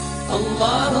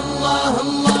الله الله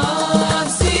الله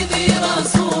سيدي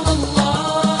رسول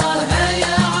الله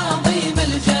يا عظيم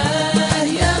الجاه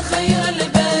يا خير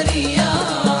البرية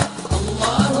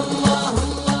الله الله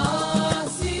الله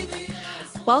سيدي.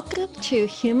 Welcome to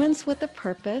Humans with a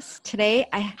Purpose. Today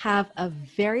I have a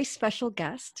very special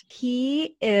guest.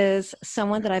 He is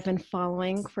someone that I've been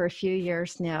following for a few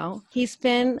years now. He's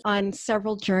been on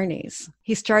several journeys.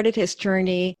 He started his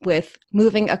journey with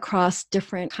moving across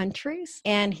different countries,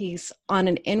 and he's on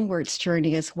an inwards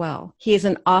journey as well. He is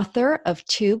an author of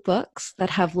 2 books that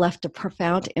have left a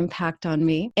profound impact on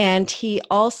me, and he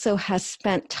also has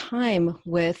spent time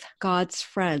with God's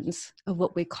friends of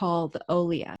what we call the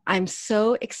Olia. I'm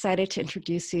so excited to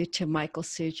introduce you to Michael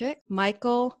Sujic.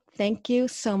 Michael, thank you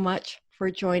so much for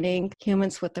joining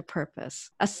Humans with a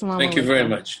Purpose. Assalamu Thank you alaikum. very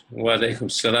much. Wa alaikum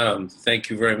salam. Thank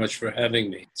you very much for having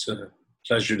me. It's a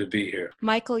pleasure to be here.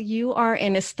 Michael, you are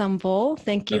in Istanbul.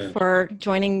 Thank you for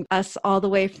joining us all the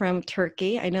way from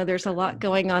Turkey. I know there's a lot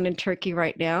going on in Turkey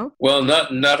right now. Well,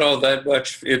 not all that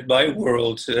much in my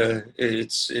world.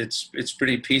 It's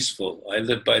pretty peaceful. I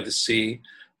live by the sea,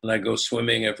 and I go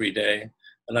swimming every day.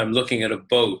 And I'm looking at a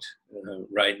boat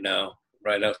right now,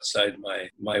 right outside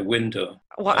my window.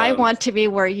 Well, I want to be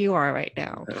where you are right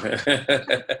now.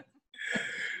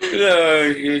 No,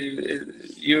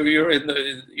 you're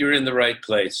in the right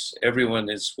place. Everyone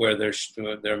is where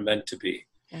they're meant to be.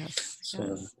 Yes. So,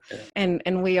 Yes. yeah.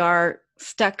 And we are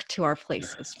stuck to our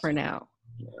places for now.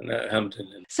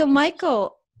 Alhamdulillah. So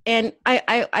Michael, and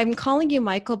I'm calling you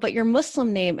Michael, but your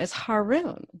Muslim name is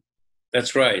Harun.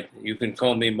 That's right. You can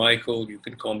call me Michael. You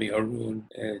can call me Harun.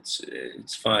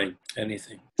 It's fine.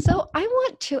 Anything. So I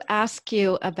want to ask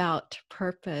you about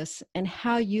purpose and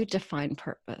how you define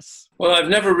purpose. Well, I've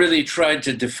never really tried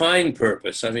to define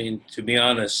purpose. I mean, to be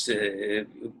honest, an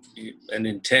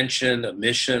intention, a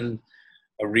mission,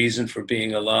 a reason for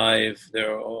being alive.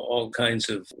 There are all kinds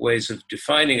of ways of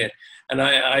defining it. And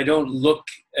I don't look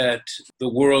at the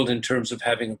world in terms of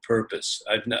having a purpose.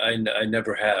 I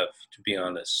never have, to be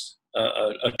honest.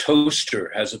 A toaster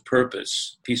has a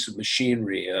purpose, piece of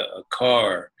machinery, a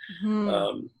car,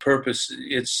 purpose.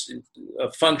 It's a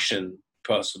function,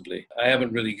 possibly. I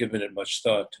haven't really given it much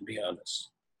thought, to be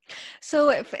honest. So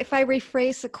if I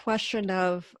rephrase the question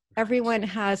of everyone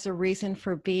has a reason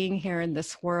for being here in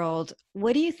this world,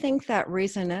 what do you think that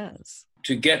reason is?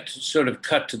 To get sort of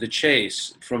cut to the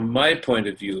chase, from my point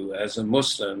of view as a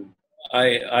Muslim,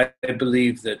 I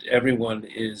believe that everyone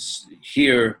is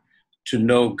here to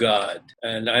know God.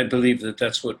 And I believe that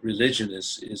that's what religion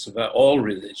is about. All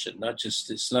religion, not just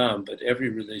Islam, but every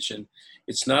religion.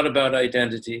 It's not about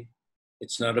identity.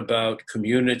 It's not about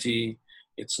community.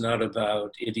 It's not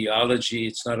about ideology.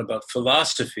 It's not about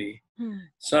philosophy.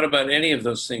 It's not about any of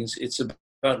those things. It's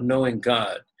about knowing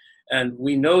God. And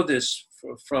we know this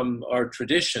from our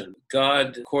tradition.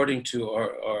 God, according to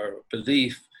our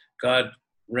belief, God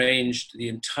ranged the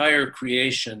entire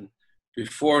creation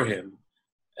before him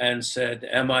and said,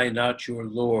 "Am I not your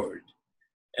Lord?"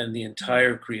 And the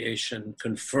entire creation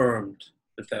confirmed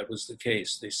that was the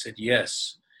case. They said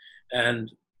yes.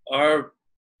 And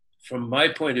from my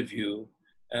point of view,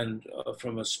 and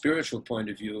from a spiritual point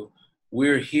of view,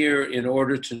 we're here in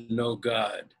order to know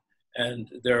God. And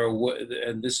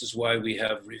this is why we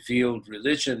have revealed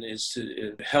religion, is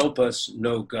to help us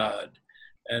know God.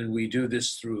 And we do this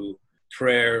through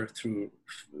prayer, through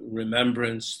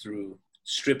remembrance, through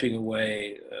stripping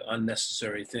away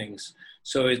unnecessary things.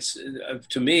 So it's,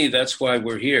 to me, that's why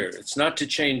we're here. It's not to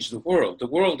change the world. The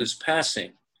world is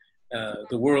passing.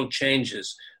 The world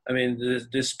changes. I mean,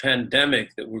 this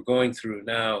pandemic that we're going through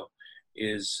now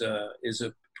is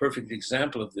a perfect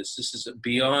example of this. This is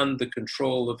beyond the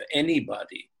control of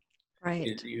anybody.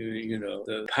 Right. You know,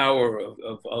 the power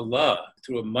of Allah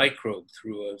through a microbe,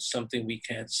 through something we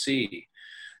can't see.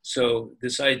 So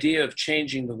this idea of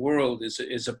changing the world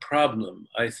is a problem,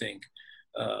 I think.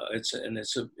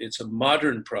 It's a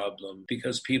modern problem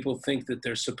because people think that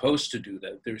they're supposed to do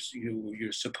that.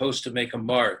 You're supposed to make a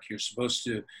mark. You're supposed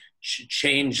to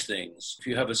change things. If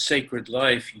you have a sacred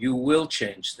life, you will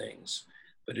change things.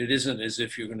 But it isn't as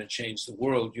if you're going to change the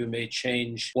world. You may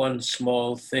change one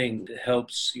small thing that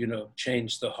helps,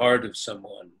 change the heart of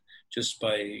someone. Just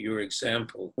by your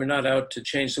example. We're not out to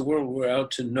change the world. We're out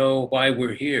to know why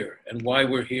we're here. And why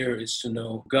we're here is to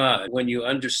know God. When you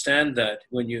understand that,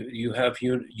 when you have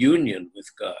union with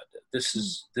God, this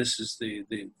is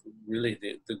really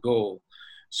the goal.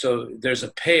 So there's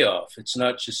a payoff. It's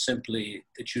not just simply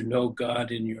that you know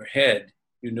God in your head.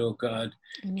 You know God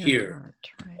here. Heart,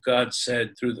 right. God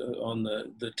said on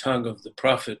the tongue of the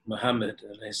Prophet Muhammad,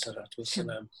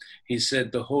 he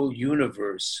said, "The whole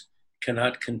universe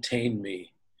cannot contain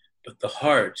me. but the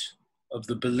heart of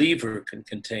the believer can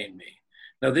contain me.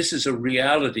 Now, this is a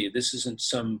reality. This isn't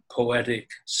some poetic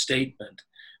statement.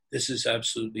 This is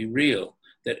absolutely real,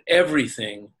 that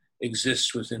everything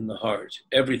exists within the heart.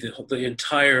 Everything, the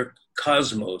entire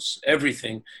cosmos,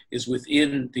 everything is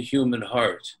within the human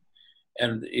heart.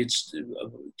 And it's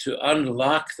to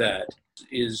unlock that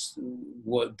is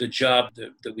what the job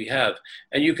that we have.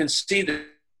 And you can see that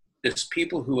it's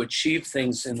people who achieve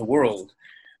things in the world.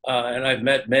 And I've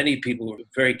met many people who are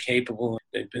very capable.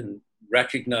 They've been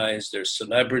recognized, they're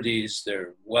celebrities,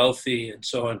 they're wealthy, and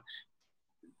so on.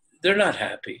 They're not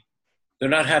happy. They're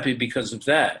not happy because of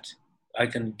that. I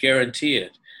can guarantee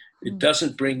it. It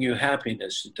doesn't bring you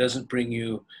happiness. It doesn't bring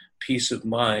you peace of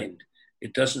mind.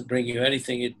 It doesn't bring you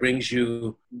anything. It brings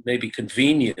you maybe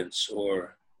convenience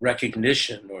or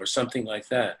recognition or something like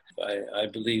that. I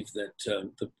believe that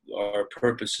our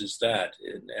purpose is that.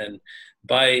 And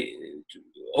by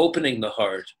opening the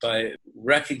heart, by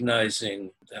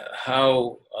recognizing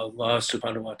how Allah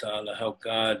subhanahu wa ta'ala, how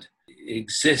God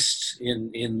exists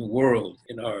in the world,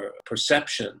 in our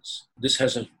perceptions, this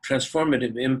has a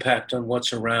transformative impact on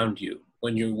what's around you.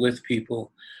 When you're with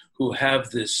people who have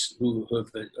this, who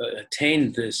have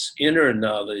attained this inner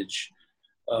knowledge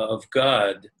of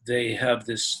God, they have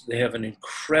an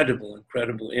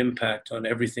incredible impact on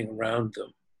everything around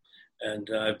them.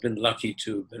 And I've been lucky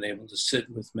to have been able to sit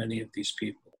with many of these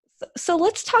people. So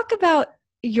let's talk about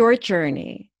your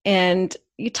journey. And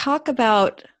you talk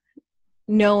about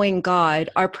knowing God.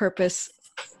 Our purpose,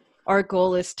 our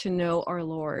goal is to know our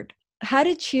Lord. How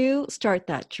did you start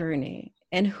that journey?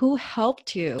 And who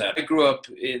helped you? I grew up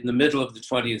in the middle of the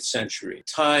 20th century,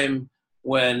 time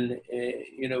when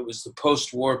it was the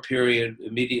post-war period,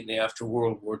 immediately after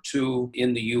World War II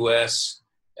in the U.S.,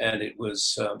 and it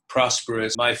was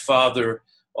prosperous. My father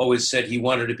always said he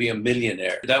wanted to be a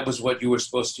millionaire. That was what you were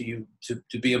supposed to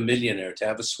be a millionaire, to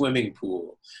have a swimming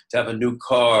pool, to have a new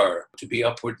car, to be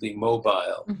upwardly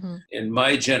mobile. Mm-hmm. In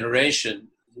my generation,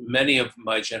 many of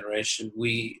my generation,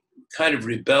 we kind of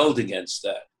rebelled against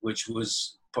that, which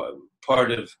was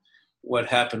part of what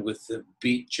happened with the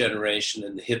Beat generation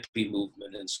and the hippie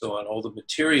movement and so on, all the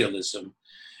materialism.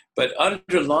 But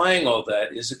underlying all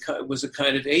that was a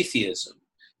kind of atheism.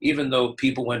 Even though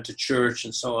people went to church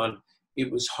and so on,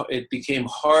 it became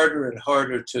harder and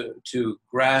harder to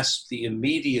grasp the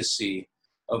immediacy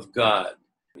of God.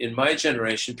 In my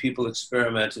generation, people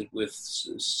experimented with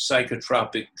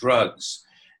psychotropic drugs.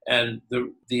 And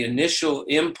the initial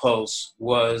impulse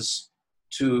was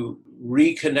to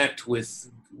reconnect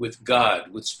with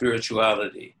God, with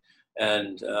spirituality.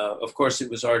 And of course, it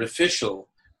was artificial.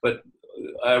 But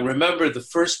I remember the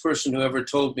first person who ever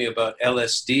told me about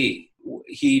LSD,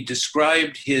 he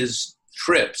described his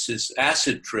trips, his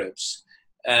acid trips,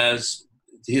 as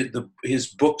his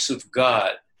books of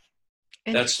God.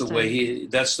 That's the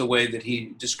way that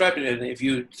he described it. And if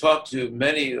you talk to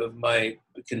many of my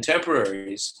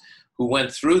contemporaries who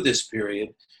went through this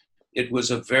period, it was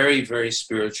a very, very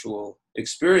spiritual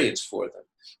experience for them.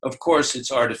 Of course,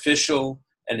 it's artificial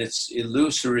and it's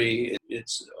illusory,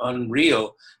 it's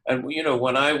unreal. And,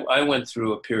 when I went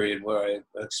through a period where I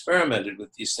experimented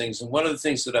with these things, and one of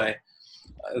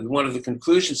the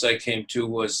conclusions I came to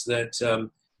was that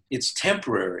it's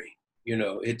temporary.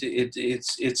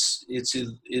 It's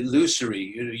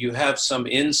illusory. You have some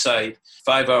insight.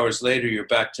 5 hours later, you're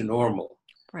back to normal.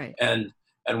 Right. And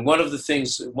one of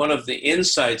the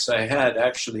insights I had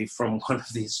actually from one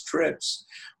of these trips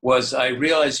was I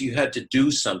realized you had to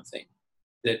do something.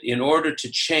 That in order to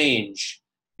change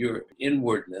your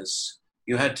inwardness,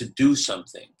 you had to do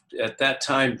something. At that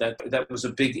time, that was a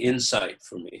big insight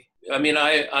for me. I mean,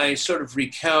 I sort of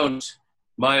recount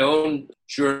my own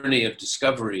journey of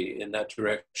discovery in that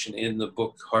direction in the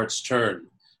book Heart's Turn.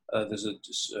 There's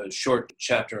a short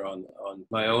chapter on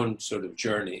my own sort of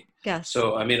journey. Yes.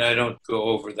 So, I mean, I don't go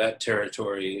over that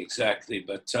territory exactly,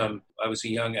 but I was a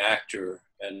young actor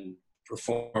and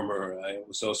performer. I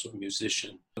was also a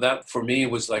musician. That, for me,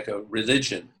 was like a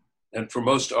religion. And for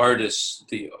most artists,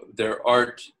 their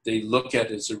art, they look at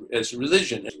as a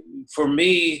religion. For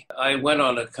me, I went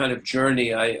on a kind of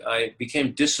journey. I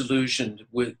became disillusioned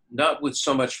not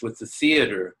so much with the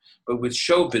theater, but with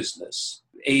show business.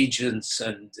 Agents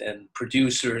and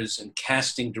producers and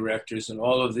casting directors and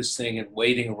all of this thing, and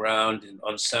waiting around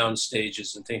on sound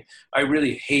stages and things. I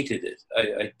really hated it.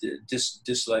 I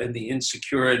disliked the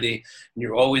insecurity, and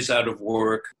you're always out of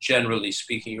work. Generally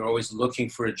speaking, you're always looking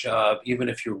for a job. Even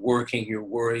if you're working, you're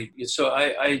worried. So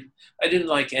I didn't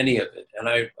like any of it, and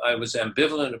I was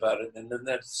ambivalent about it. And then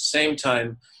at the same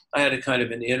time, I had a kind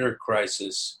of an inner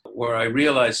crisis where I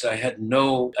realized I didn't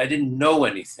know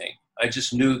anything. I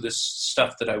just knew this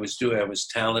stuff that I was doing. I was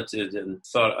talented and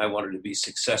thought I wanted to be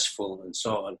successful and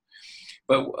so on.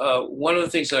 But one of the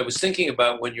things I was thinking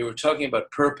about when you were talking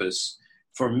about purpose,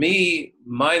 for me,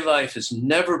 my life has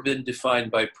never been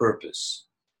defined by purpose.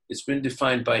 It's been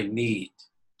defined by need.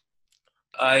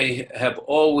 I have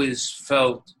always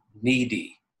felt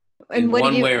needy in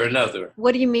one way or another.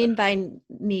 What do you mean by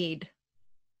need?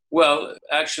 Well,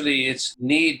 actually, its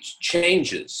need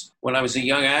changes. When I was a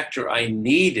young actor, I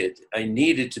needed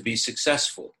to be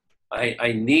successful.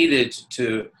 I needed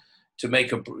to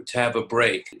have a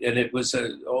break, and it was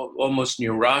an almost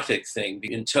neurotic thing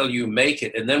until you make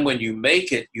it. And then when you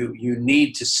make it, you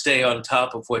need to stay on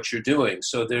top of what you're doing.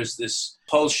 So there's this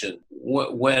pulsion.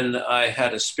 When I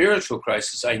had a spiritual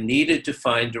crisis, I needed to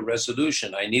find a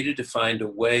resolution. I needed to find a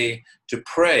way to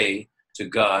pray to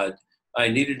God. I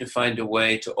needed to find a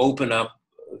way to open up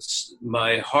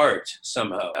my heart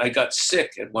somehow. I got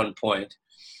sick at one point,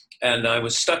 and I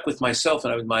was stuck with myself,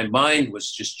 and my mind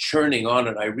was just churning on,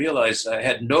 and I realized I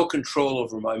had no control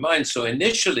over my mind. So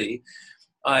initially,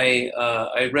 I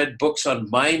read books on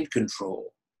mind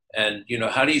control and,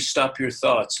 how do you stop your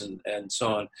thoughts and so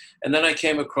on. And then I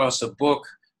came across a book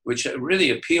which really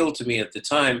appealed to me at the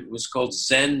time. It was called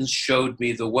Zen Showed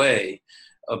Me the Way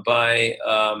by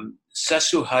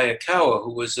Sesu Hayakawa,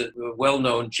 who was a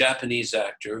well-known Japanese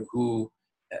actor who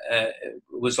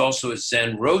was also a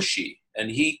Zen Roshi. And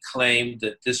he claimed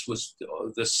that this was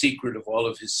the secret of all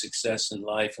of his success in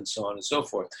life and so on and so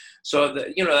forth. So,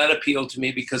 that appealed to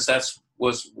me because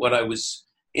was what I was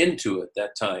into at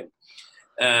that time.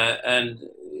 But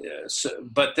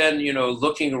then,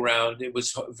 looking around, it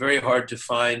was very hard to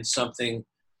find something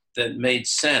that made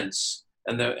sense.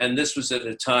 And this was at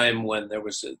a time when there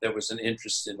was an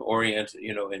interest in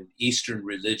in Eastern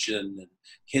religion and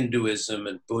Hinduism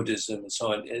and Buddhism and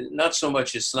so on, and not so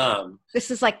much Islam. This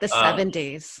is like the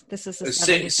 70s. This is the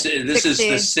 70s. This is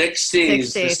the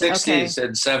 60s, the 60s okay.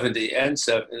 and 70s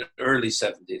and early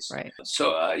 70s. Right.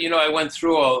 So I went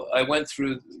through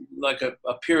like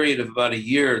a period of about a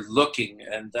year looking,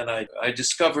 and then I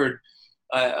discovered.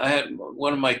 I had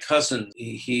one of my cousins,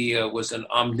 he was an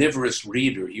omnivorous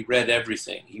reader. He read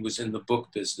everything. He was in the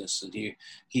book business, and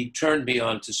he turned me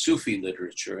on to Sufi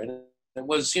literature. And it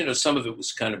was, some of it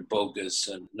was kind of bogus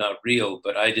and not real,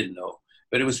 but I didn't know.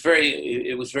 But it was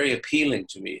very appealing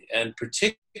to me, and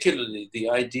particularly the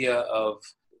idea of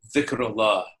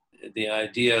dhikrullah, the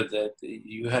idea that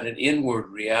you had an inward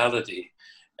reality,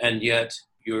 and yet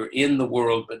you're in the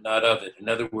world, but not of it. In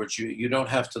other words, you don't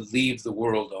have to leave the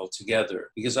world altogether,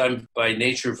 because I'm by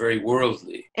nature very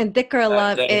worldly. And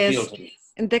dhikrullah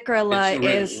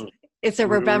it's a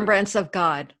remembrance of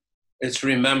God. It's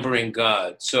remembering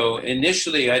God. So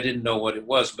initially I didn't know what it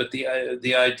was, but the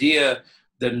idea,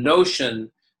 the notion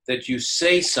that you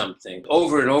say something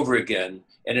over and over again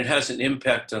and it has an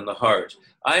impact on the heart.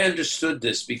 I understood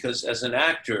this because as an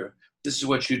actor, this is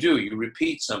what you do. You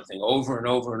repeat something over and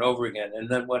over and over again. And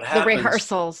then what happens... The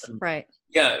rehearsals, right.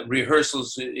 Yeah,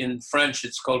 rehearsals. In French,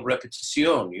 it's called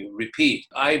répétition. You repeat.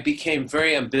 I became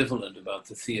very ambivalent about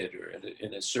the theater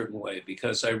in a certain way,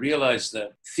 because I realized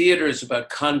that theater is about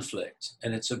conflict,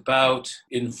 and it's about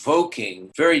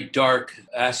invoking very dark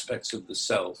aspects of the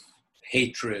self.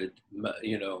 Hatred,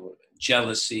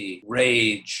 jealousy,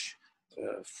 rage,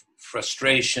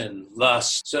 frustration,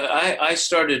 lust. So I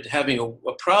started having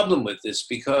a problem with this,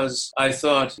 because I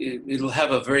thought it'll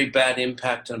have a very bad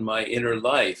impact on my inner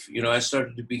life. I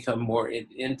started to become more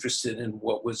interested in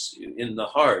what was in the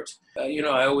heart.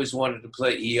 I always wanted to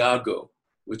play Iago,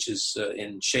 which is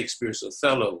in Shakespeare's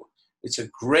Othello. It's a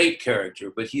great character,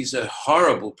 but he's a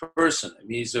horrible person. I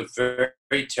mean, he's a very,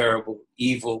 very terrible,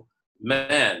 evil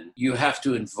man. You have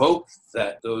to invoke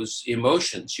those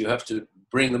emotions. You have to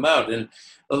bring them out. And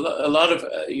a lot of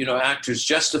actors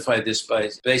justify this by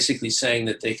basically saying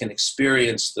that they can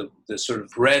experience the sort of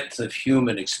breadth of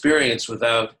human experience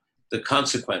without the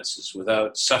consequences,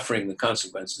 without suffering the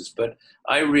consequences. But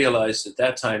I realized at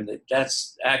that time that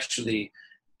that's actually,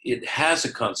 it has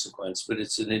a consequence, but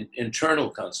it's an internal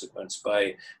consequence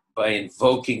by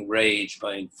invoking rage,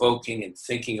 by invoking and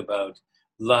thinking about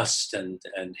lust and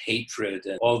hatred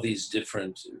and all these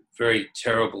different very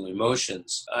terrible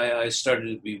emotions. I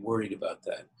started to be worried about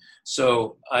that.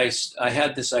 So I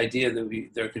had this idea that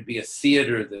there could be a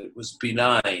theater that was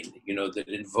benign, that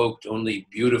invoked only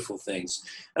beautiful things.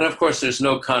 And of course, there's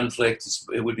no conflict.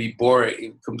 It would be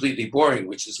boring, completely boring,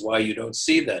 which is why you don't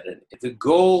see that. And the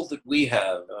goal that we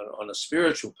have on a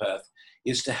spiritual path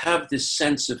is to have this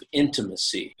sense of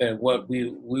intimacy, what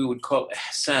we would call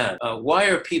ihsan. Why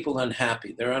are people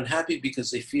unhappy? They're unhappy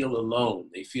because they feel alone.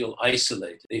 They feel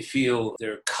isolated. They feel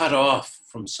they're cut off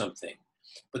from something.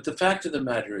 But the fact of the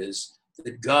matter is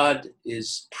that God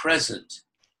is present.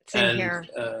 It's in here.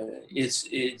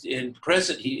 It's in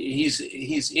present.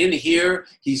 He's in here.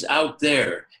 He's out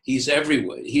there. He's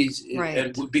everywhere. Right.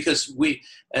 And because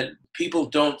people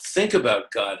don't think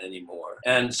about God anymore,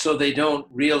 and so they don't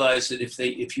realize that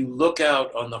if you look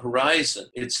out on the horizon,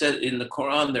 it said in the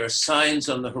Quran there are signs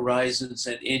on the horizons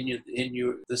and in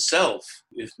the self,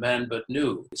 if man but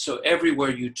knew. So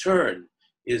everywhere you turn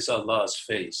is Allah's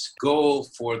face. Goal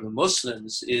for the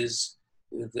Muslims is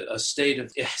a state of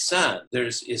ihsan.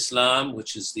 There's Islam,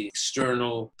 which is the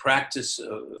external practice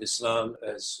of Islam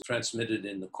as transmitted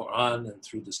in the Quran and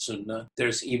through the Sunnah.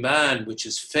 There's Iman, which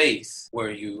is faith,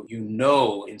 where you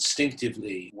know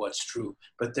instinctively what's true.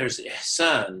 But there's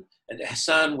ihsan, and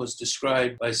ihsan was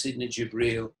described by Sayyidina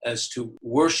Jibreel as to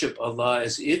worship Allah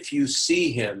as if you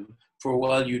see him, for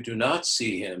while you do not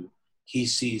see him, he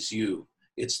sees you.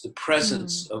 It's the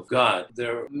presence of God.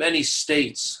 There are many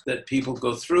states that people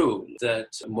go through,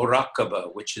 that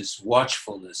muraqabah, which is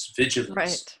watchfulness, vigilance,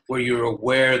 right, where you're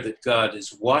aware that God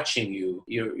is watching you.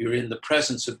 You're in the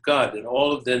presence of God. And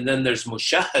all of them. And then there's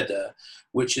mushahada,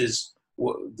 which is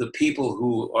the people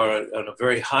who are on a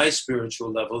very high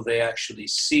spiritual level. They actually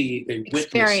see, they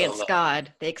experience witness Allah.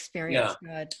 God. They experience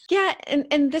God. Yeah,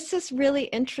 and this is really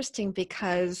interesting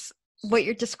because what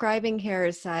you're describing here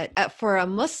is that for a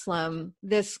Muslim,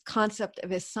 this concept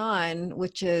of ihsan,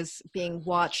 which is being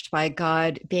watched by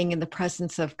God, being in the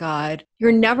presence of God,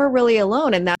 you're never really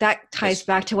alone. And that ties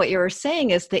back to what you were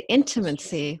saying, is the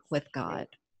intimacy with God.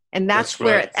 And that's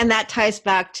where, right. And that ties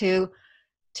back to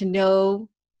know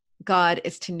God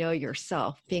is to know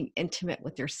yourself, being intimate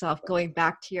with yourself, going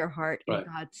back to your heart, right. and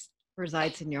God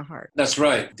resides in your heart. That's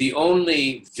right. The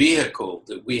only vehicle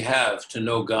that we have to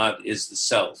know God is the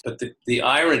self. But the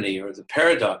irony or the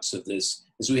paradox of this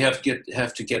is we have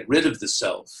to get rid of the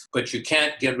self. But you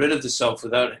can't get rid of the self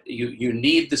without you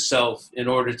need the self in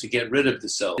order to get rid of the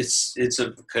self. It's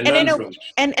a conundrum.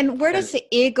 And where does the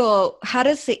ego? How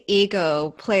does the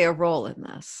ego play a role in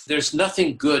this? There's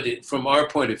nothing good from our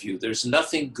point of view. There's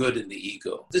nothing good in the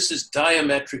ego. This is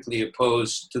diametrically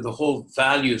opposed to the whole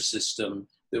value system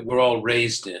that we're all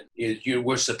raised in.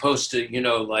 We're supposed to,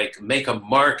 like make a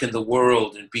mark in the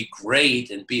world and be great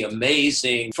and be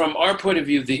amazing. From our point of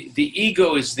view, the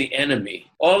ego is the enemy.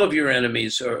 All of your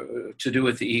enemies are to do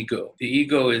with the ego. The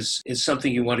ego is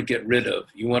something you want to get rid of.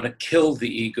 You want to kill the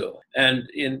ego. And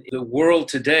in the world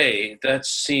today, that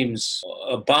seems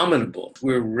abominable.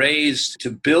 We're raised to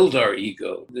build our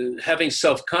ego. Having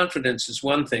self-confidence is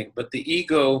one thing, but the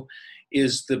ego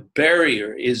is the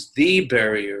barrier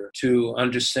to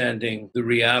understanding the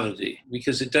reality,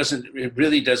 because it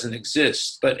really doesn't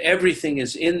exist. But everything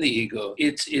is in the ego.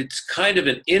 It's kind of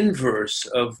an inverse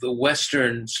of the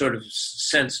Western sort of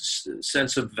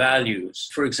sense of values.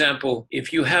 For example,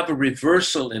 if you have a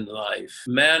reversal in life,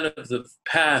 man of the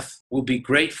path will be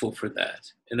grateful for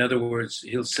that. In other words,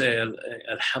 he'll say,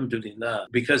 Alhamdulillah,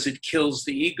 because it kills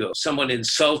the ego. Someone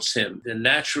insults him. The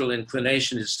natural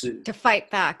inclination is to fight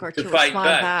back or to fight respond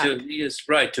back.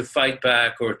 To fight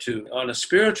back, or on a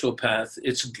spiritual path,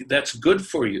 that's good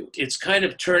for you. It's kind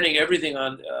of turning everything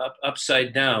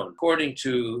upside down. According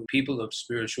to people of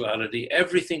spirituality,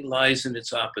 everything lies in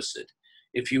its opposite.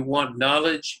 If you want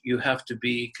knowledge, you have to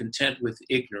be content with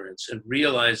ignorance and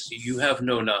realize you have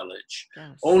no knowledge.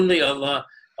 Yes. Only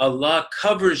Allah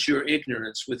covers your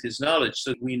ignorance with his knowledge.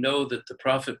 So we know that the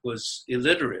Prophet was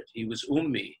illiterate. He was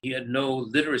ummi. He had no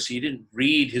literacy. He didn't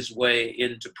read his way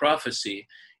into prophecy.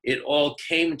 It all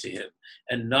came to him.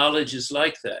 And knowledge is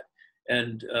like that.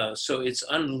 And so it's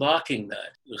unlocking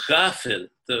that. Ghafil,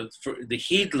 the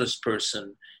heedless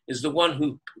person, is the one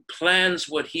who plans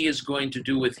what he is going to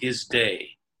do with his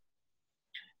day.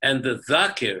 And the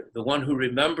dhakir, the one who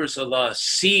remembers Allah,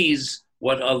 sees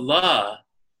what Allah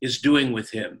is doing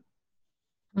with him.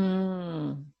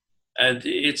 And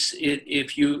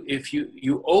if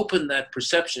you open that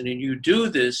perception, and you do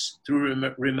this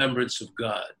through remembrance of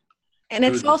God, and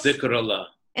it's also dhikr Allah.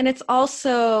 And it's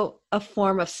also a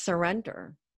form of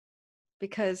surrender,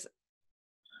 because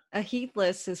a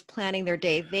heedless is planning their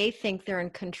day. They think they're in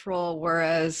control,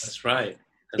 whereas That's right.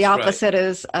 The opposite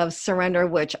is of surrender,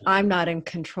 which I'm not in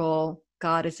control.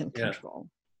 God is in control.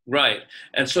 Right.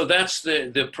 And so that's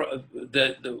the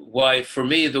why, for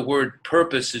me, the word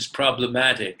purpose is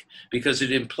problematic, because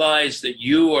it implies that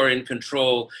you are in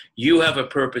control. You have a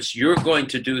purpose. You're going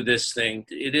to do this thing.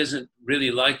 It isn't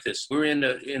really like this. We're in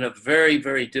a very,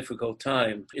 very difficult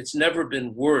time. It's never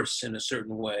been worse in a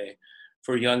certain way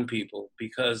for young people,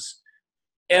 because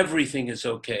everything is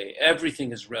okay.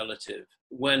 Everything is relative.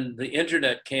 when the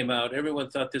internet came out, everyone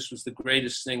thought this was the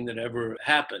greatest thing that ever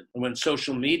happened. And when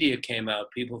social media came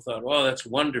out, people thought, oh, that's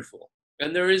wonderful.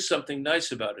 And there is something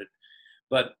nice about it.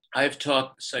 But I've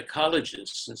talked to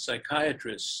psychologists and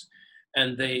psychiatrists,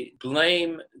 and they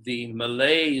blame the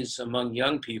malaise among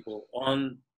young people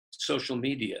on social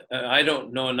media. I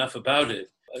don't know enough about it.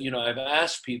 I've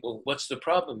asked people, what's the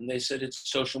problem? And they said,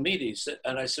 it's social media.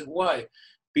 And I said, why?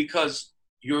 Because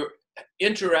you're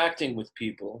interacting with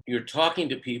people, you're talking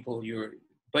to people,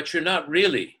 but you're not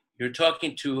really. You're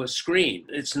talking to a screen.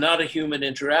 It's not a human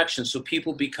interaction. So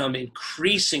people become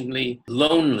increasingly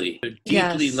lonely,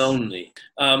 deeply Yes. lonely.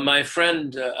 My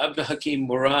friend Abdul Hakim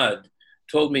Murad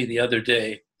told me the other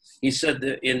day, he said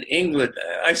that in England,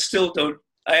 I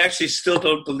actually still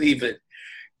don't believe it.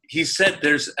 He said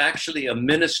there's actually a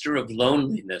minister of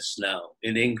loneliness now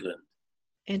in England.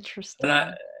 Interesting.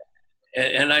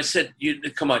 And I said,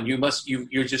 come on, you're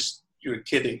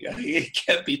kidding. It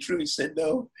can't be true. He said,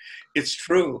 no, it's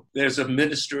true. There's a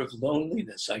minister of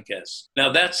loneliness, I guess.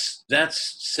 Now that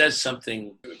says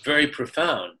something very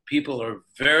profound. People are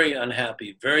very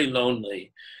unhappy, very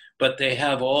lonely, but they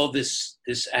have all this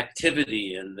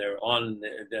activity, and they're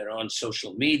on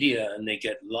social media, and they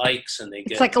get likes, and they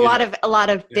get. It's like a lot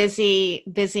of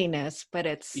busyness, but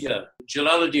it's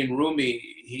Jalaluddin Rumi,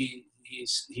 he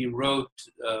wrote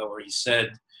or he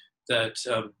said that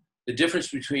the difference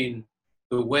between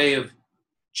the way of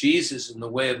Jesus and the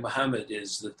way of Muhammad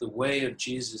is that the way of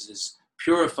Jesus is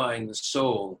purifying the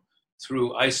soul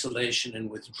through isolation and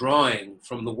withdrawing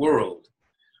from the world,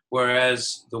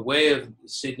 whereas the way of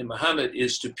Sayyidina Muhammad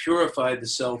is to purify the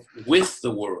self with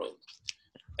the world.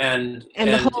 And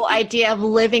the whole idea of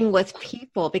living with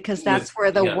people, because that's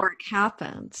where the work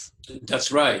happens.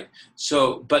 That's right.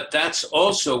 So, but that's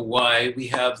also why we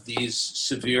have these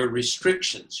severe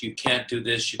restrictions. You can't do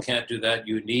this, you can't do that,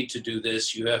 you need to do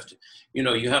this, you have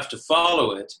to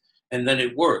follow it, and then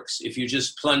it works. If you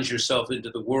just plunge yourself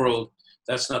into the world,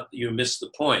 you miss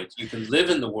the point. You can live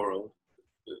in the world,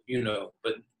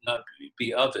 but not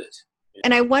be of it.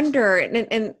 And I wonder,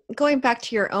 and going back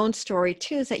to your own story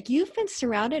too, is that you've been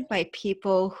surrounded by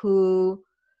people who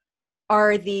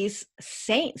are these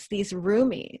saints, these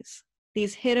Rumis,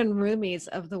 these hidden Rumis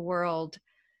of the world.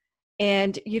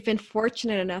 And you've been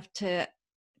fortunate enough to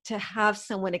have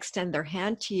someone extend their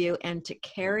hand to you and to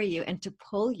carry you and to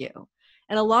pull you.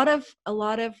 And a lot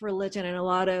of religion and a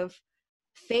lot of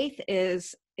faith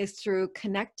is through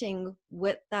connecting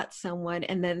with that someone,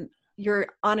 and then you're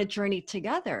on a journey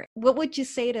together. What would you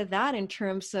say to that in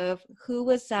terms of who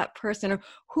was that person, or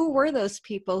who were those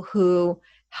people who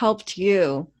helped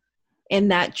you in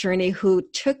that journey, who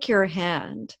took your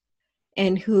hand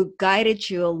and who guided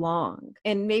you along?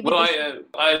 And maybe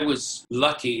I was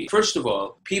lucky. First of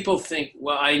all, people think,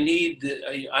 well, I need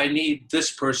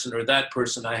this person or that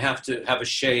person. I have to have a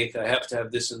sheikh. I have to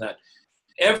have this and that.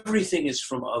 Everything is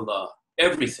from Allah.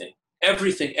 Everything.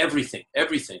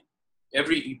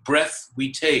 Every breath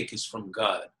we take is from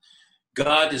God.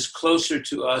 God is closer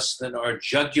to us than our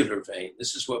jugular vein.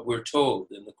 This is what we're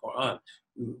told in the Quran.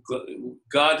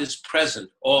 God is present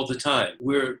all the time.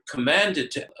 We're commanded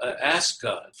to ask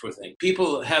God for things.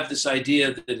 People have this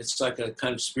idea that it's like a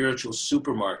kind of spiritual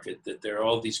supermarket, that there are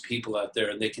all these people out there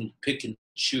and they can pick and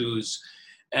choose.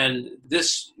 And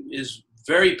this is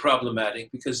very problematic,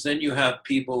 because then you have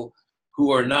people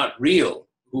who are not real,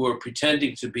 who are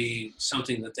pretending to be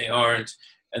something that they aren't.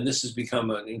 And this has become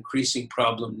an increasing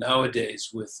problem nowadays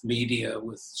with media,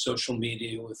 with social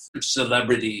media, with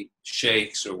celebrity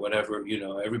sheikhs or whatever.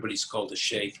 Everybody's called a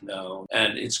sheikh now.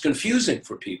 And it's confusing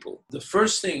for people. The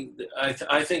first thing,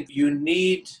 I think you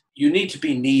need to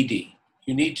be needy.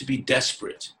 You need to be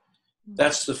desperate.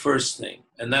 That's the first thing.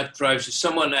 And that drives you.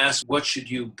 Someone asked, what should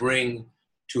you bring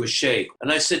to a sheikh?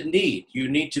 And I said, need. You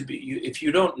need to be, if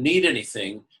you don't need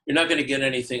anything, you're not going to get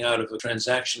anything out of a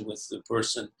transaction with the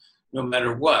person, no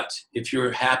matter what. If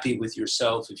you're happy with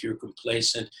yourself, if you're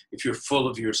complacent, if you're full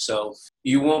of yourself,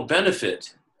 you won't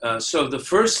benefit. So the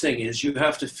first thing is you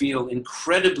have to feel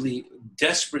incredibly,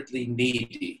 desperately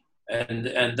needy.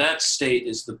 And that state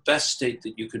is the best state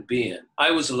that you could be in.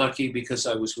 I was lucky because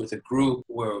I was with a group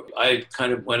where I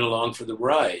kind of went along for the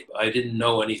ride. I didn't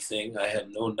know anything. I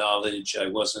had no knowledge. I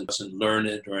wasn't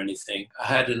learned or anything. I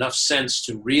had enough sense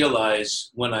to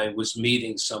realize when I was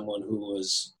meeting someone who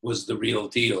was the real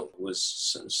deal,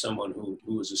 was someone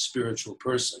who was a spiritual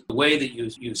person. The way that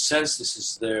you sense this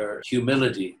is their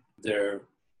humility, their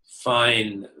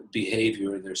fine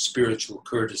behavior, their spiritual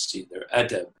courtesy, their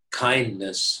adab,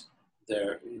 kindness,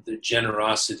 their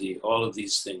generosity, all of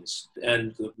these things.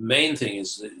 And the main thing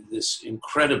is this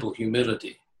incredible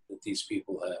humility that these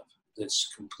people have.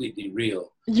 that's completely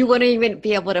real. You wouldn't even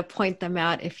be able to point them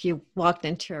out if you walked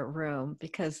into a room,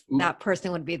 because that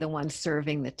person would be the one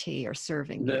serving the tea or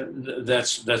serving you.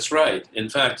 That's right. In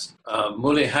fact,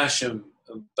 Muley Hashim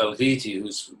Balghiti,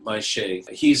 who's my sheikh,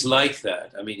 he's like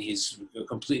that. I mean, he's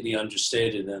completely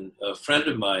understated. And a friend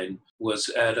of mine was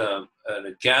at a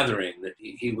gathering that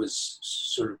he was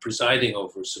sort of presiding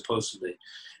over, supposedly.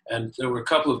 And there were a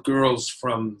couple of girls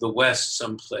from the West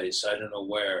someplace, I don't know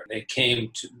where. They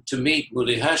came to meet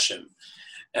Muley Hashim.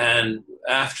 And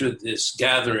after this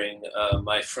gathering,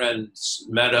 my friends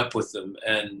met up with them,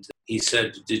 and he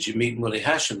said, "Did you meet Muley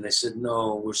Hashim?" They said,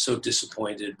 "No, we're so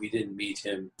disappointed. We didn't meet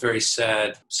him. Very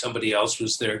sad. Somebody else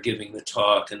was there giving the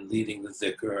talk and leading the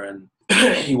dhikr, and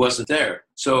he wasn't there."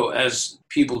 So as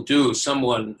people do,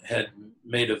 someone had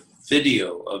made a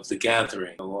video of the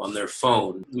gathering on their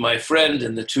phone. My friend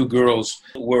and the two girls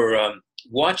were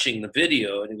watching the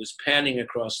video, and he was panning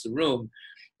across the room.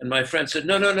 And my friend said,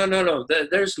 no,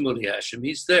 there's Muley Hashim,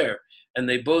 he's there. And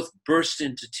they both burst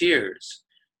into tears.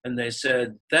 And they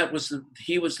said,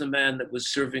 he was the man that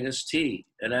was serving us tea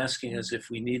and asking us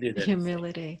if we needed it.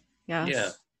 Humility, yes.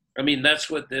 Yeah. I mean, that's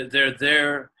what they're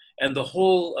there. And the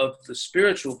whole of the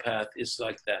spiritual path is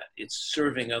like that. It's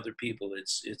serving other people.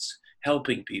 It's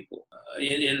helping people.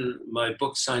 In my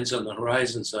book, Signs on the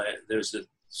Horizons, there's a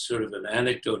sort of an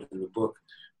anecdote in the book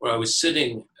where I was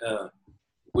sitting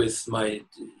with my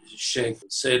Sheikh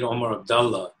Sayyid Omar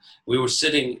Abdallah. We were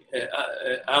sitting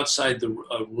outside the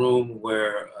room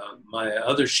where my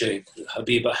other Sheikh,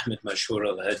 Habib Ahmed Mashhur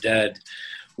al-Haddad,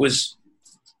 was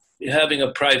having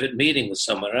a private meeting with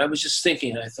someone. And I was just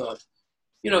thinking, I thought,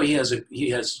 you know, he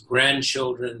has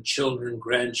grandchildren,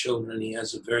 grandchildren. He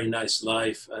has a very nice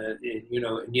life, you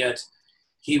know, and yet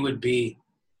he would be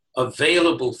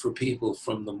available for people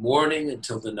from the morning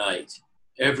until the night,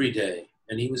 every day.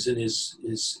 And he was in his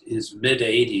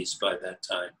mid-80s by that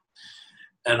time.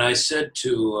 And I said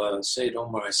to Sayyid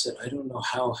Omar, I said, I don't know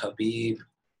how Habib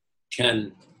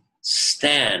can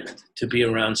stand to be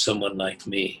around someone like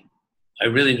me. I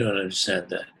really don't understand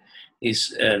that.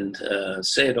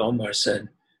 Sayyid Omar said,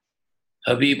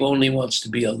 Habib only wants to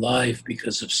be alive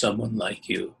because of someone like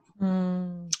you.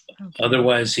 Okay.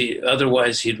 Otherwise,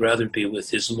 he'd rather be with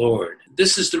his Lord.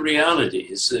 This is the reality,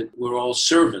 is that we're all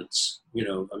servants. You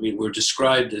know, I mean, we're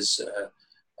described as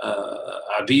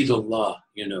Abidullah,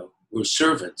 you know, we're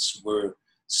servants, we're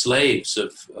slaves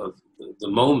of the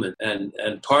moment.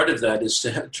 And part of that is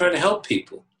to try to help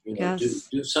people, you know, yes.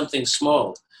 do something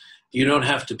small. You don't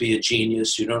have to be a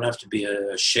genius. You don't have to be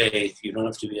a sheikh. You don't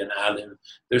have to be an alim.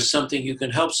 There's something you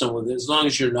can help someone with, as long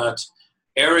as you're not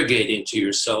arrogating to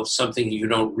yourself something you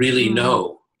don't really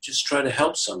know. Just try to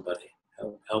help somebody,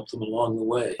 help them along the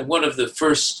way. And one of the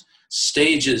first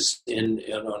stages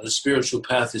on a spiritual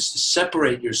path is to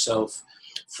separate yourself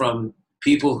from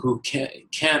people who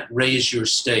can't raise your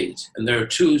state. And there are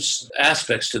two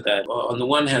aspects to that. On the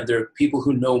one hand, there are people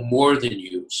who know more than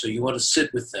you, so you want to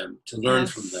sit with them to learn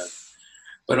from them.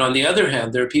 But on the other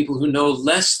hand, there are people who know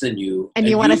less than you, and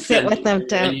you want to sit with them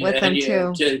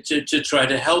too, to try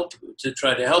to help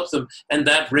them, and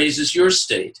that raises your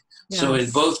state. Yes. So in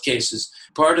both cases,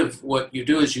 part of what you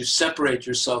do is you separate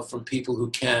yourself from people who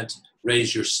can't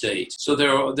raise your state. So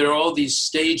there are all these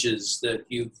stages that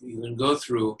you can go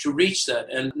through to reach that,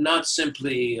 and not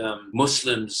simply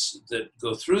Muslims that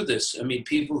go through this. I mean,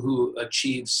 people who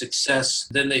achieve success,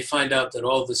 then they find out that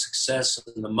all the success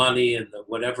and the money and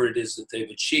whatever it is that they've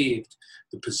achieved,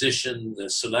 the position, the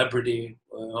celebrity,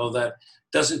 all that,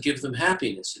 doesn't give them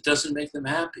happiness. It doesn't make them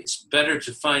happy. It's better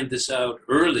to find this out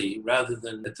early rather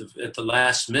than at the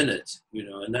last minute, you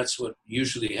know, and that's what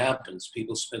usually happens.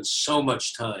 People spend so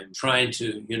much time trying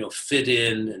to, you know, fit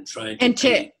in and trying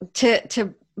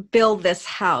to build this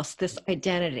house, this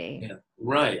identity. Yeah.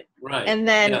 Right. And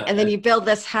then you build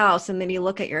this house, and then you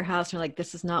look at your house and you're like,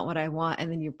 this is not what I want.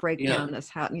 And then you break down this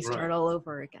house and you start all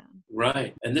over again.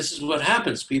 Right. And this is what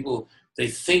happens. People, they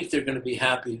think they're going to be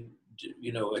happy,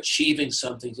 you know, achieving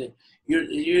something.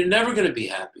 You're never going to be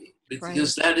happy,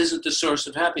 because that isn't the source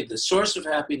of happiness. The source of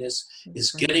happiness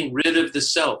is getting rid of the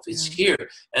self. It's here.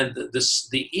 And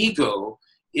the ego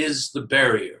is the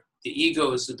barrier. The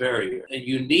ego is the barrier. And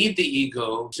you need the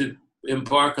ego to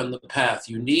embark on the path.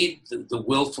 You need the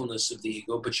willfulness of the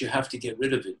ego, but you have to get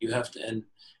rid of it. You have to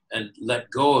and let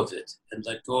go of it, and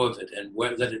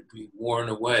let it be worn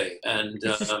away. And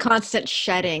this constant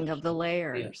shedding of the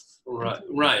layers. Yeah,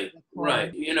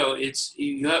 right. You know,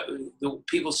 the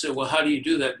people say, well, how do you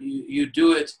do that? You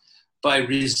do it by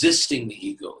resisting the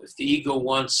ego. If the ego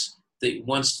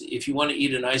if you want to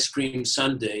eat an ice cream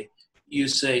sundae, you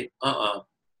say,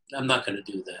 I'm not going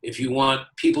to do that. If you want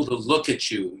people to look at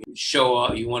you, show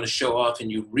off, you want to show off,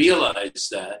 and you realize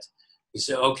that, you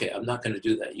say, okay, I'm not going to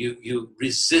do that. You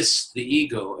resist the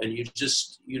ego, and you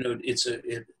just,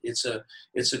 it's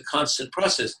a constant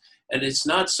process. And it's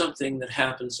not something that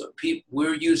happens.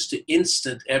 We're used to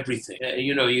instant everything.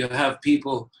 You have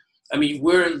people,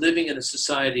 we're living in a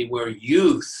society where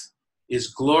youth is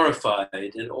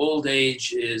glorified and old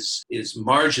age is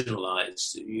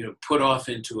marginalized, put off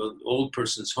into an old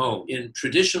person's home. In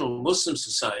traditional Muslim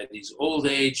societies, old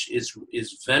age is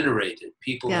venerated.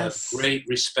 People have great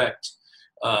respect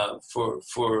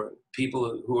for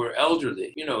people who are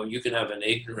elderly. You can have an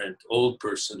ignorant old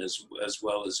person as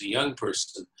well as a young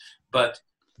person, but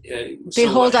they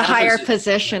hold a higher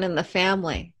position in the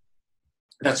family.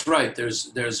 That's right.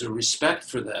 There's a respect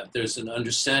for that. There's an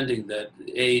understanding that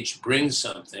age brings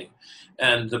something.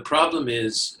 And the problem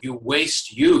is you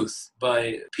waste youth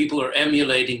by people are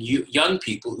emulating young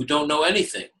people who don't know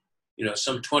anything.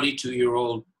 Some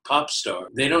 22-year-old pop star,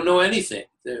 they don't know anything.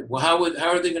 How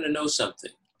are they going to know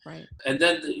something? Right. And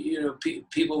then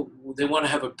people, they want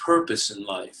to have a purpose in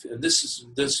life, and this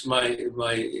is my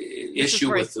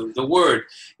issue with the word.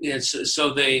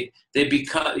 So they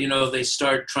become, they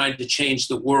start trying to change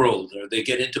the world, or they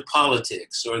get into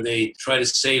politics, or they try to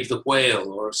save the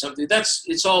whale or something.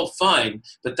 It's all fine,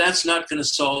 but that's not going to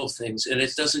solve things, and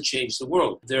it doesn't change the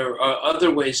world. There are other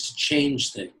ways to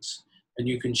change things. And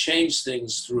you can change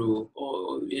things through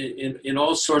in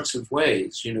all sorts of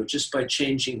ways, just by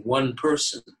changing one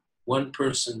person. One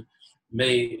person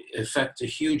may affect a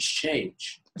huge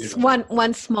change.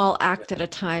 One small act at a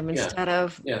time instead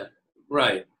of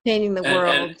right. changing the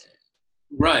world.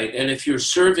 Right. And if you're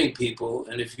serving people,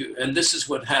 and this is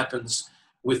what happens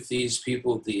with these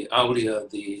people, the awliya,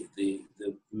 the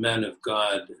men of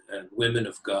God and women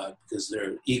of God, because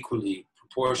they're equally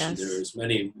proportioned. Yes. There are as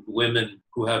many women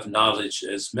who have knowledge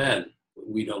as men.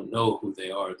 We don't know who they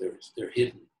are. They're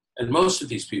hidden. And most of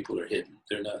these people are hidden.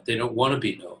 They don't want to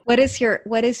be known. What is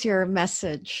your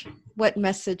message? What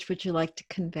message would you like to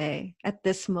convey at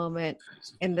this moment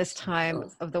in this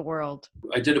time of the world?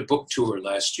 I did a book tour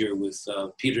last year with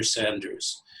Peter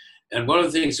Sanders. And one of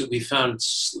the things that we found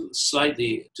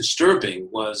slightly disturbing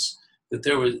was that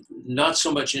there was not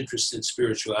so much interest in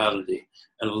spirituality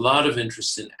and a lot of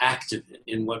interest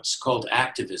in what's called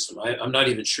activism. I'm not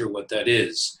even sure what that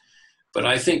is, but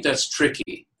I think that's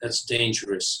tricky. That's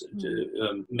dangerous,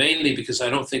 mainly because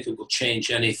I don't think it will change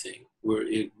anything.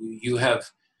 You have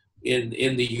in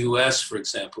the U.S., for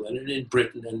example, and in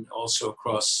Britain and also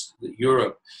across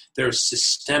Europe, there are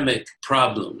systemic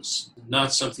problems,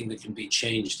 not something that can be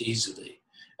changed easily.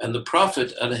 And the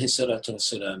Prophet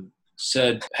ﷺ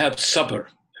said, have sabr,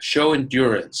 show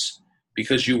endurance,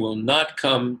 because you will not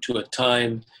come to a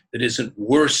time that isn't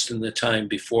worse than the time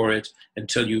before it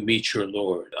until you meet your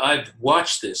Lord. I've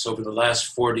watched this over the last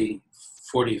 40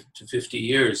 to 50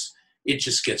 years. It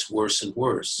just gets worse and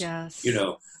worse. Yes. In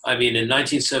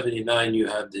 1979, you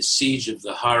had the siege of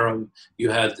the Haram, you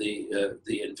had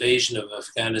the invasion of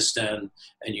Afghanistan,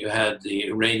 and you had the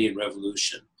Iranian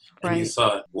Revolution. And you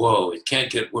thought, whoa, it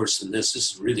can't get worse than this.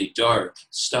 This is really dark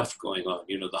stuff going on,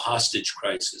 the hostage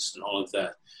crisis and all of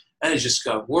that. And it just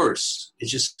got worse.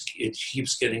 It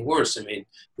keeps getting worse.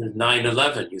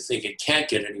 9/11, you think it can't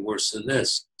get any worse than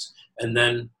this. And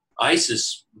then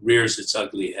ISIS rears its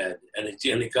ugly head, and it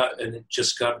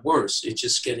just got worse. It's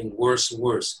just getting worse and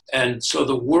worse. And so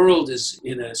the world is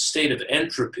in a state of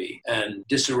entropy and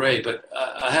disarray. But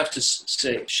I have to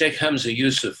say, Sheikh Hamza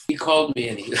Yusuf, he called me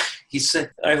and he said,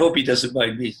 I hope he doesn't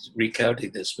mind me recounting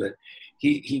this, but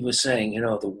he was saying,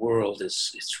 the world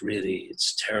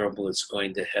it's terrible. It's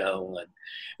going to hell. And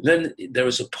then there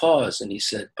was a pause and he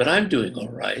said, but I'm doing all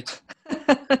right.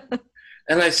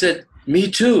 And I said, me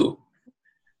too.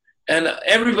 And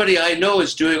everybody I know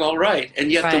is doing all right.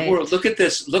 And yet the world, look at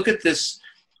this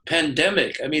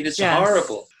pandemic. It's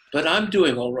horrible, but I'm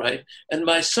doing all right. And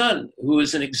my son, who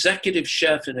is an executive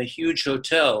chef in a huge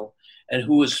hotel and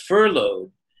who was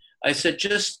furloughed, I said,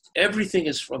 just everything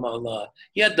is from Allah.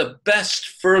 He had the best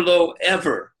furlough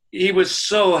ever. He was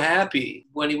so happy.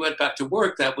 When he went back to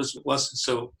work, that wasn't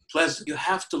so pleasant. You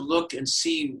have to look and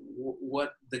see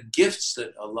what the gifts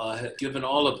that Allah has given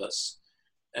all of us,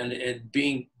 and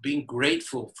being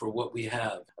grateful for what we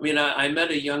have. I met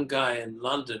a young guy in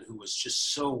London who was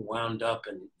just so wound up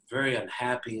and very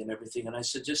unhappy and everything. And I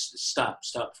said, just stop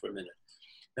for a minute.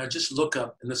 Now just look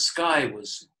up. And the sky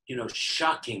was,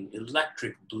 shocking,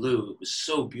 electric blue. It was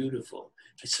so beautiful.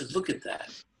 I said, look at that.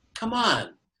 Come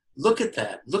on. Look at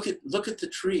that. Look at the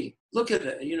tree. Look at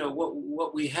it,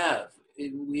 what we have.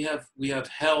 we have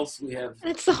health, we have.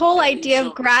 It's the whole idea so,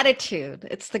 of gratitude.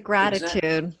 It's the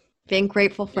gratitude, being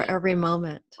grateful for every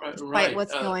moment, despite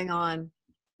what's going on.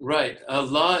 Right.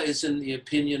 Allah is in the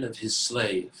opinion of his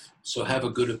slave, so have a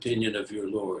good opinion of your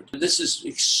Lord. This is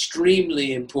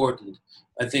extremely important,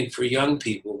 I think, for young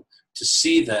people to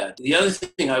see that. The other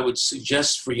thing I would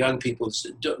suggest for young people is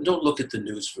don't look at the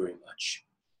news very much.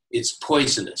 It's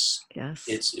poisonous. Yes.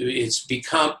 It's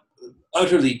become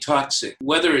utterly toxic.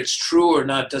 Whether it's true or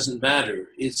not doesn't matter.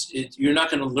 You're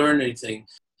not going to learn anything.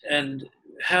 And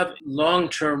have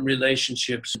long-term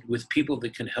relationships with people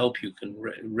that can help you, can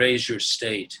raise your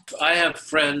state. I have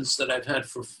friends that I've had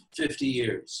for 50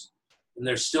 years, and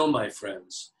they're still my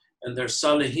friends, and they're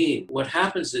salihin. What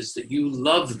happens is that you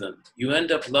love them. You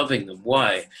end up loving them.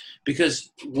 Why?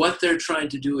 Because what they're trying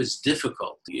to do is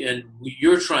difficult, and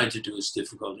you're trying to do is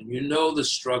difficult, and you know the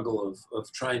struggle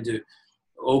of trying to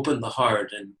open the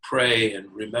heart and pray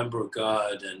and remember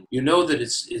God, and you know that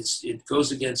it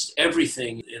goes against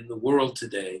everything in the world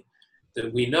today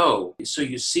that we know. So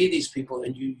you see these people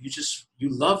and you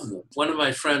love them. One of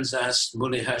my friends asked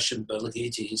Mullah Hashim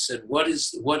Balghiti, he said,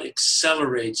 what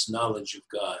accelerates knowledge of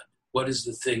God? What is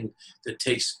the thing that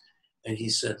takes? And he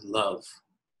said, love.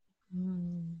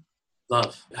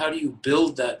 Love. How do you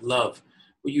build that love?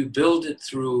 Well, you build it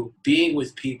through being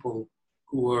with people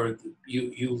who are,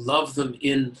 you love them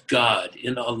in God,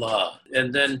 in Allah.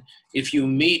 And then if you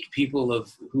meet people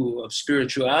of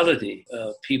spirituality,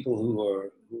 people who are,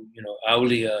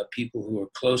 awliya, people who are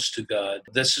close to God,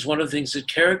 this is one of the things that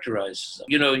characterizes them.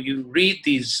 You read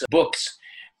these books,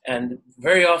 and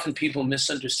very often people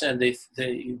misunderstand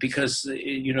because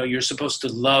you're supposed to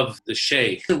love the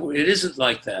sheikh. It isn't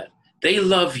like that. They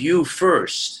love you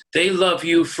first. They love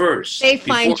you first. They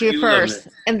find you first,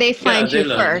 and they find you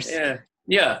first. Yeah.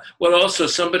 Yeah. Well, also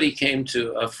somebody came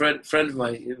to a friend of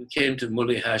mine came to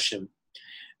Mullah Hashim,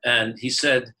 and he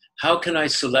said, "How can I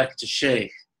select a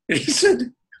sheikh?" And he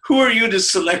said, "Who are you to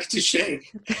select a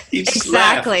sheikh?" He just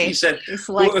laughed. He said,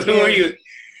 "Who are you?"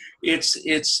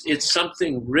 It's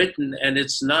something written, and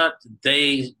it's not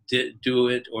they do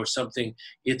it or something.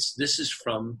 This is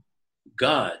from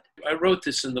God. I wrote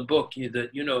this in the book that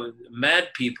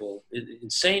mad people,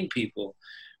 insane people.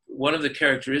 One of the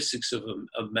characteristics of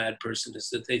a mad person is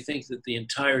that they think that the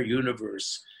entire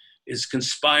universe is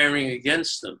conspiring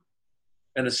against them.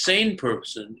 And a sane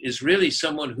person is really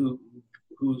someone who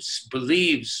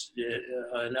believes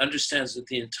and understands that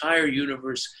the entire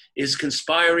universe is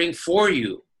conspiring for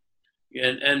you.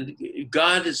 And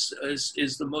God is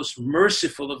the most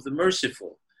merciful of the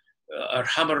merciful.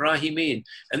 Arhamar Rahimin.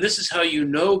 And this is how you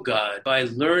know God, by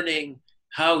learning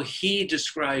how he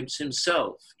describes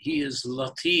himself. He is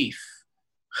Latif,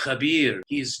 Khabir.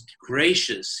 He's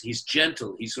gracious. He's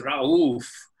gentle. He's Rauf,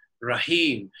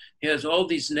 Rahim. He has all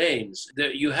these names.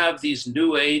 You have these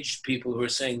new age people who are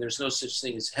saying there's no such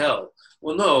thing as hell.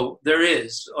 Well, no, there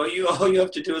is. All you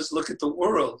have to do is look at the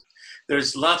world.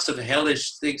 There's lots of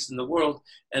hellish things in the world,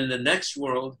 and the next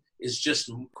world is just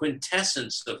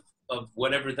quintessence of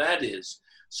whatever that is.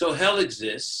 So hell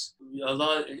exists.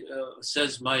 Allah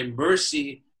says, my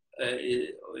mercy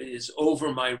is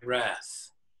over my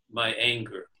wrath, my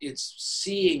anger. It's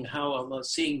seeing how Allah,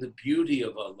 seeing the beauty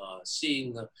of Allah,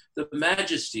 seeing the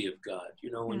majesty of God,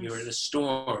 when you're in a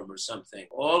storm or something,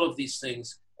 all of these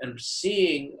things, and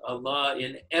seeing Allah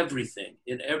in everything,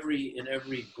 in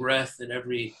every breath, in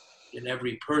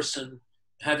every person,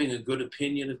 having a good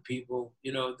opinion of people.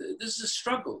 This is a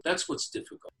struggle. That's what's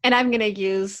difficult. And I'm going to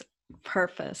use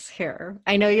purpose here.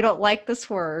 I know you don't like this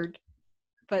word,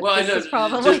 but this is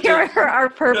probably our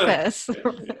purpose.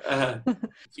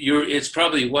 It's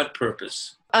probably what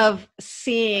purpose? Of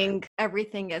seeing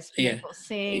everything as people,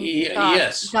 seeing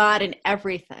God in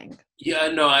everything. Yeah,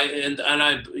 no,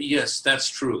 yes, that's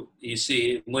true. You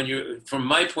see, from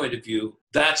my point of view,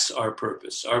 that's our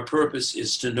purpose. Our purpose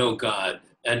is to know God,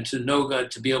 and to know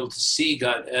God, to be able to see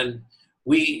God. And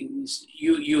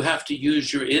you have to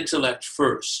use your intellect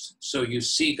first. So you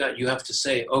see God, you have to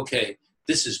say, okay,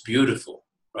 this is beautiful,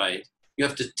 right? You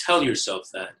have to tell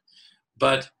yourself that.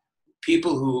 But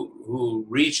people who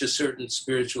reach a certain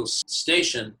spiritual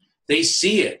station, they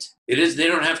see it. They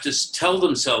don't have to tell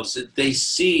themselves that they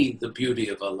see the beauty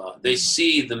of Allah. They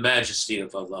see the majesty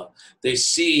of Allah. They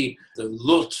see the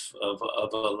lutf of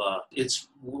Allah. It's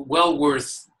well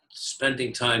worth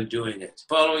spending time doing it.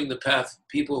 Following the path,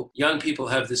 young people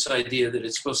have this idea that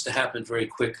it's supposed to happen very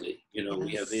quickly.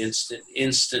 We have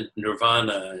instant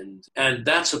nirvana, and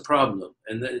that's a problem.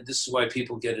 And this is why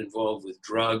people get involved with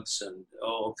drugs and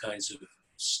all kinds of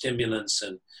stimulants,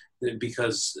 and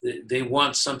because they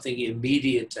want something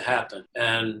immediate to happen.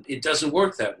 And it doesn't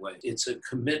work that way. It's a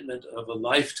commitment of a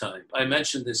lifetime. I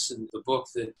mentioned this in the book,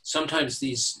 that sometimes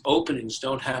these openings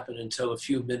don't happen until a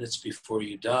few minutes before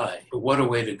you die. But what a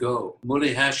way to go.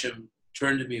 Mullah Hashim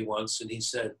turned to me once and he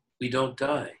said, we don't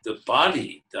die. The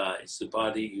body dies. The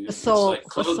body, the soul, like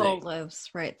clothing. the soul lives,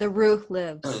 right? The ruh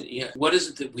lives. Yeah. What is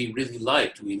it that we really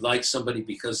like? Do we like somebody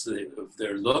because of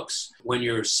their looks? When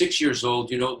you're 6 years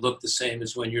old, you don't look the same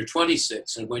as when you're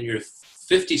 26. And when you're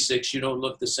 56, you don't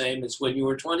look the same as when you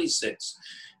were 26.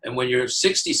 And when you're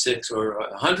 66 or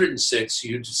 106,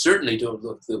 you certainly don't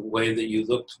look the way that you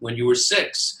looked when you were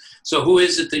 6. So who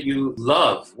is it that you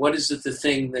love? What is it, the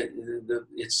thing that,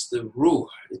 it's the ruh,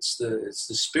 it's the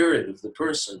spirit of the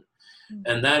person.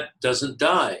 And that doesn't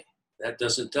die. That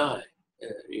doesn't die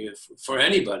for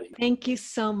anybody. Thank you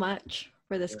so much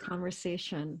for this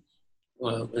conversation.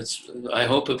 Well, I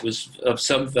hope it was of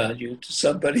some value to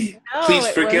somebody. No, Please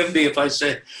forgive me if I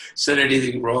said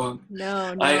anything wrong.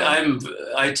 No.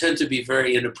 I tend to be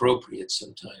very inappropriate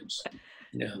sometimes.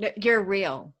 Yeah. No, you're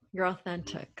real. You're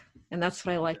authentic. And that's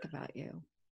what I like about you.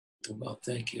 Well,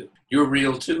 thank you. You're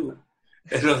real too.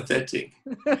 And authentic.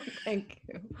 Thank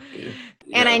you.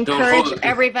 Yeah. And I encourage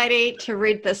everybody to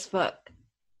read this book.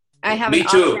 I have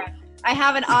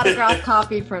an autographed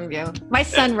copy from you. My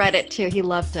son read it too. He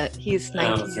loved it. He's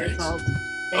 19 years old.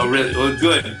 Really? Oh,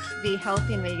 good. Be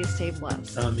healthy and may you stay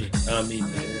blessed. Ameen.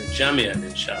 Jamian,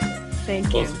 inshallah. Thank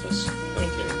you. Both of us.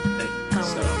 Thank you. Thank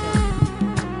you.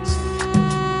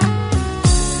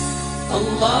 Oh,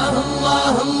 Allah